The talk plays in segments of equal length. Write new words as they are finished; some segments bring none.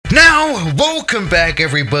Now, welcome back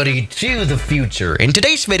everybody to the future. In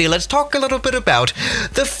today's video, let's talk a little bit about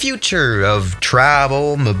the future of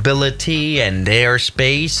travel, mobility, and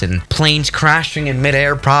airspace, and planes crashing in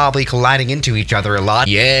midair, probably colliding into each other a lot.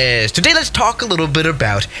 Yes, today let's talk a little bit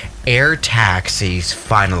about air taxis,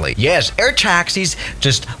 finally. Yes, air taxis,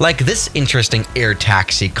 just like this interesting air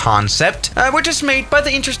taxi concept, were just made by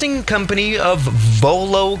the interesting company of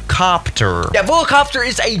Volocopter. Yeah, Volocopter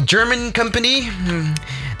is a German company.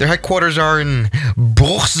 Their headquarters are in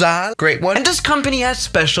Brussels, great one. And this company has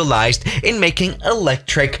specialized in making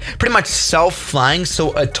electric, pretty much self-flying,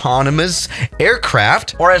 so autonomous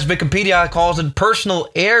aircraft, or as Wikipedia calls it, personal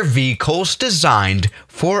air vehicles designed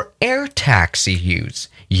for air taxi use.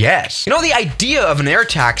 Yes. You know, the idea of an air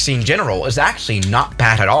taxi in general is actually not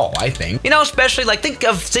bad at all, I think. You know, especially like think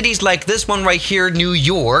of cities like this one right here, New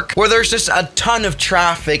York, where there's just a ton of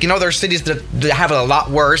traffic. You know, there are cities that have it a lot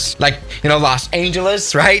worse, like, you know, Los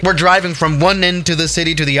Angeles, right? We're driving from one end to the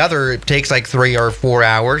city to the other. It takes like 3 or 4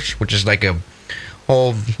 hours, which is like a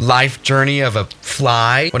whole life journey of a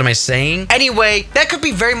fly. What am I saying? Anyway, that could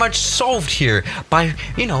be very much solved here by,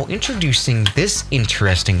 you know, introducing this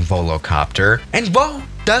interesting Volocopter. And well,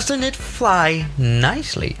 doesn't it fly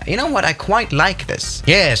nicely? You know what? I quite like this.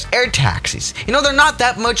 Yes, air taxis. You know, they're not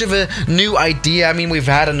that much of a new idea. I mean, we've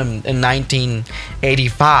had them in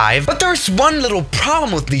 1985. But there's one little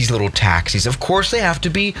problem with these little taxis. Of course, they have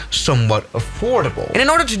to be somewhat affordable. And in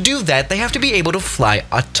order to do that, they have to be able to fly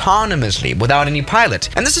autonomously without any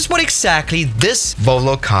pilot. And this is what exactly this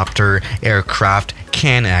Volocopter aircraft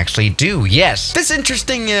can actually do. Yes, this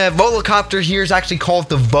interesting Volocopter here is actually called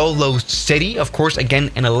the Volo City. Of course, again,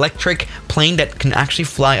 an electric plane that can actually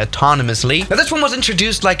fly autonomously. Now, this one was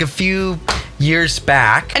introduced like a few years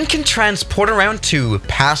back and can transport around 2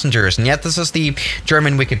 passengers. And yet this is the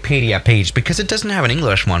German Wikipedia page because it doesn't have an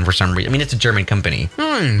English one for some reason. I mean, it's a German company.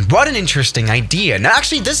 What an interesting idea. Now,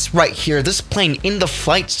 actually, this right here, this plane in the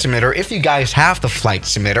flight simulator, if you guys have the flight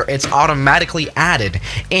simulator, it's automatically added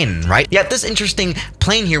in, right? Yet this interesting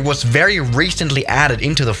plane here was very recently added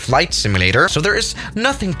into the flight simulator, so there is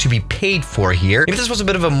nothing to be paid for here. Maybe this was a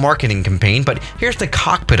bit of a marketing campaign, but here's the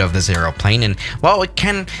cockpit of this aeroplane, and well, it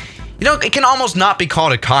can, you know, it can almost not be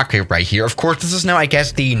called a cockpit right here. Of course, this is now, I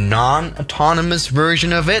guess, the non-autonomous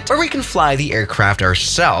version of it, where we can fly the aircraft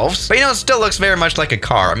ourselves. But, you know, it still looks very much like a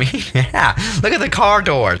car. I mean, yeah, look at the car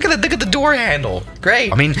door. Look at the door handle.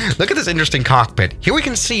 Great. I mean, look at this interesting cockpit. Here we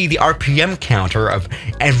can see the RPM counter of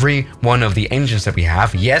every one of the engines that we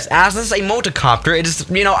have. Yes, as this is a motocopter, it is,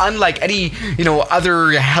 you know, unlike any, you know,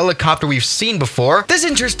 other helicopter we've seen before. This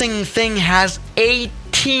interesting thing has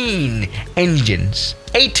 18 engines.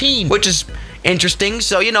 18, which is interesting.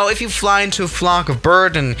 So, you know, if you fly into a flock of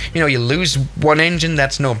birds and, you know, you lose one engine,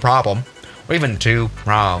 that's no problem. Or even 2,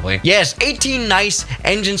 probably. Yes, 18 nice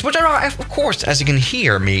engines, which are, of course, as you can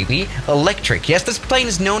hear, maybe, electric. Yes, this plane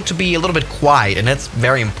is known to be a little bit quiet, and that's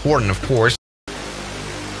very important, of course.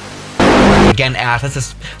 Again, as this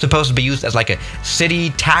is supposed to be used as like a city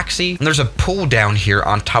taxi. And there's a pool down here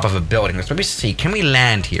on top of a building. Let's maybe see, can we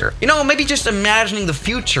land here? You know, maybe just imagining the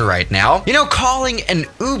future right now. You know, calling an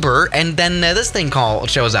Uber and then this thing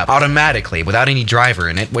shows up automatically without any driver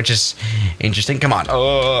in it, which is interesting. Come on.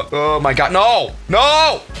 Oh my God, no,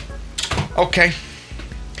 no. Okay.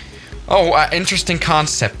 Oh, interesting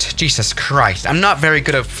concept. Jesus Christ. I'm not very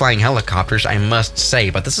good at flying helicopters, I must say,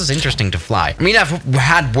 but this is interesting to fly. I mean, I've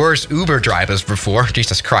had worse Uber drivers before.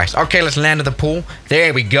 Jesus Christ. Okay, let's land at the pool.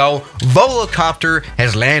 There we go. Volocopter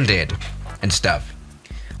has landed and stuff.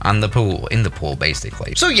 On the pool, in the pool,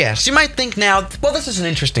 basically. So yes, you might think now, well, this is an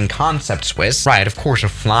interesting concept, Swiss. Right, of course, a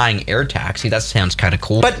flying air taxi, that sounds kind of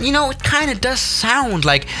cool. But, you know, it kind of does sound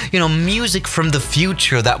like, you know, music from the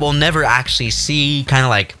future that we'll never actually see, kind of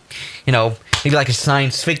like, you know, maybe like a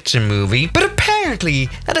science fiction movie. But apparently,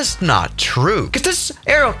 that is not true. Because this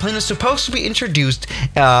aeroplane is supposed to be introduced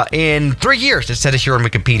in 3 years. It says it here on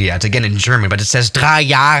Wikipedia. It's again in German, but it says 3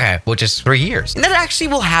 Jahre, which is 3 years. And that actually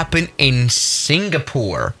will happen in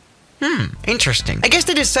Singapore. Interesting. I guess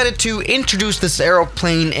they decided to introduce this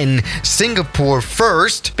aeroplane in Singapore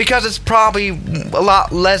first because it's probably a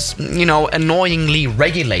lot less, you know, annoyingly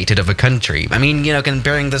regulated of a country. I mean, you know,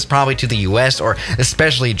 comparing this probably to the US or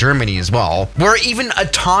especially Germany as well, where even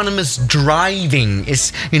autonomous driving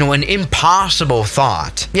is, you know, an impossible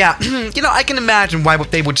thought. Yeah, you know, I can imagine why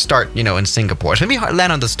they would start, you know, in Singapore. So maybe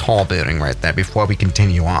land on this tall building right there before we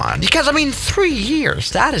continue on. Because, I mean, 3 years,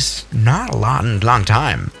 that is not a long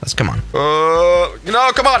time. Let's come on.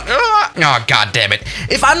 No, come on. Oh, God damn it.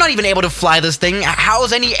 If I'm not even able to fly this thing, how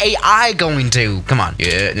is any AI going to? Come on.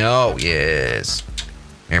 Yeah, no, yes.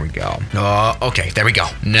 There we go. Oh, okay, there we go.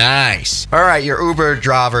 Nice. All right, your Uber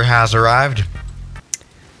driver has arrived.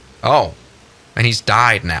 Oh, and he's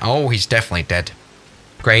died now. Oh, he's definitely dead.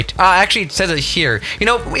 Great. Actually, it says it here. You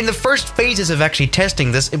know, in the first phases of actually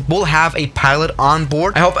testing this, it will have a pilot on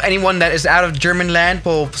board. I hope anyone that is out of German land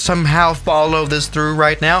will somehow follow this through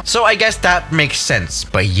right now. So I guess that makes sense.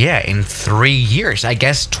 But yeah, in 3 years, I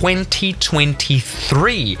guess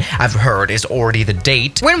 2023, I've heard, is already the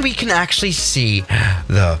date when we can actually see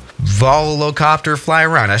the Volocopter fly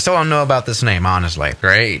around. I still don't know about this name, honestly.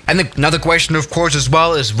 Great. And another question, of course, as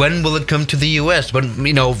well, is when will it come to the US? When,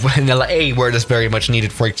 you know, in LA, where it is very much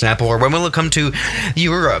needed, for example, or when will it come to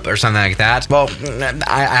Europe or something like that? Well,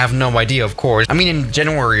 I have no idea, of course. I mean, in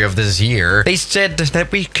January of this year, they said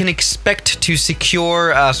that we can expect to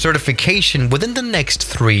secure certification within the next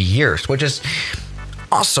 3 years, which is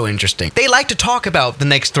also interesting. They like to talk about the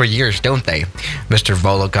next 3 years, don't they, Mr.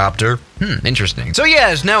 Volocopter? Interesting. So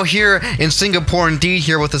yes, now here in Singapore, indeed,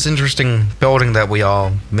 here with this interesting building that we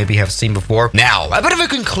all maybe have seen before. Now, a bit of a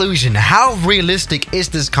conclusion. How realistic is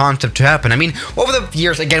this concept to happen? I mean, over the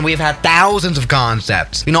years, again, we've had thousands of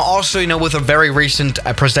concepts. You know, also, you know, with a very recent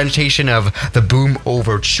presentation of the Boom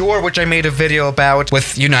Over Shore, which I made a video about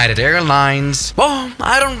with United Airlines. Well,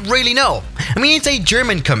 I don't really know. I mean, it's a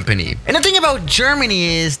German company. And the thing about Germany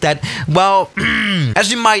is that, well,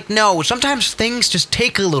 as you might know, sometimes things just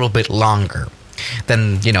take a little bit longer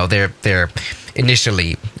than, you know, they're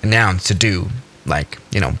initially announced to do, like,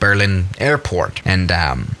 you know, Berlin Airport and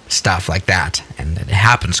stuff like that. And it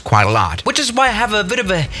happens quite a lot, which is why I have a bit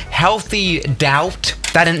of a healthy doubt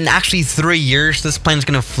that in actually 3 years this plane's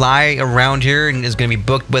gonna fly around here and is gonna be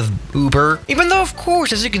booked with Uber. Even though, of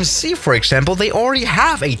course, as you can see, for example, they already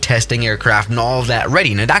have a testing aircraft and all of that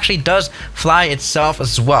ready, and it actually does fly itself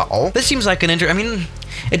as well. This seems like an I mean,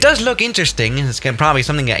 it does look interesting, and it's probably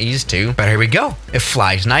something to get used to, but here we go. It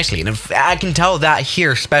flies nicely, and I can tell that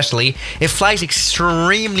here especially, it flies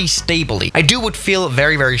extremely stably. I would feel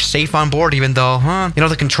very, very safe on board, even though, you know,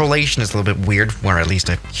 the controlation is a little bit weird, or at least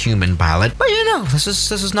a human pilot. But you know, this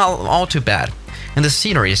is not all too bad. And the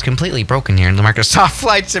scenery is completely broken here in the Microsoft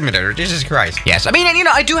Flight Simulator. Jesus Christ. Yes, I mean, and, you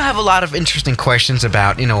know, I do have a lot of interesting questions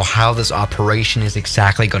about, you know, how this operation is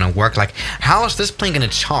exactly going to work. Like, how is this plane going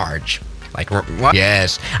to charge? Like, what?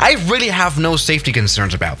 Yes, I really have no safety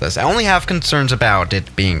concerns about this. I only have concerns about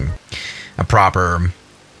it being a proper,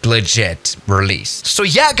 legit release. So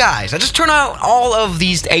yeah, guys, I just turned out all of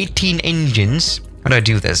these 18 engines. How do I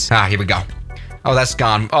do this? Here we go. Oh, that's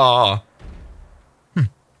gone. Oh.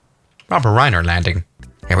 Proper Reiner landing.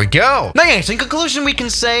 Here we go. Nice. In conclusion, we can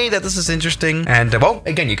say that this is interesting. And, well,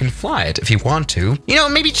 again, you can fly it if you want to. You know,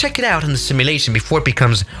 maybe check it out in the simulation before it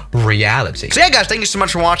becomes reality. So, yeah, guys, thank you so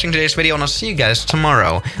much for watching today's video, and I'll see you guys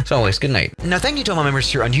tomorrow. As always, good night. Now, thank you to all my members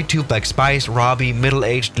here on YouTube, like Spice, Robbie, Middle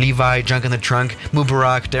Aged, Levi, Junk in the Trunk,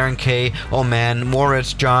 Mubarak, Darren K, Oh Man,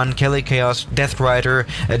 Moritz, John, Kelly Chaos, Death Rider,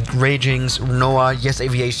 Ragings, Noah, Yes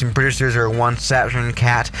Aviation, Producer 01, Saturn,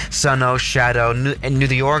 Cat, Sunno, Shadow, New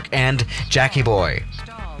York, and Jackie Boy.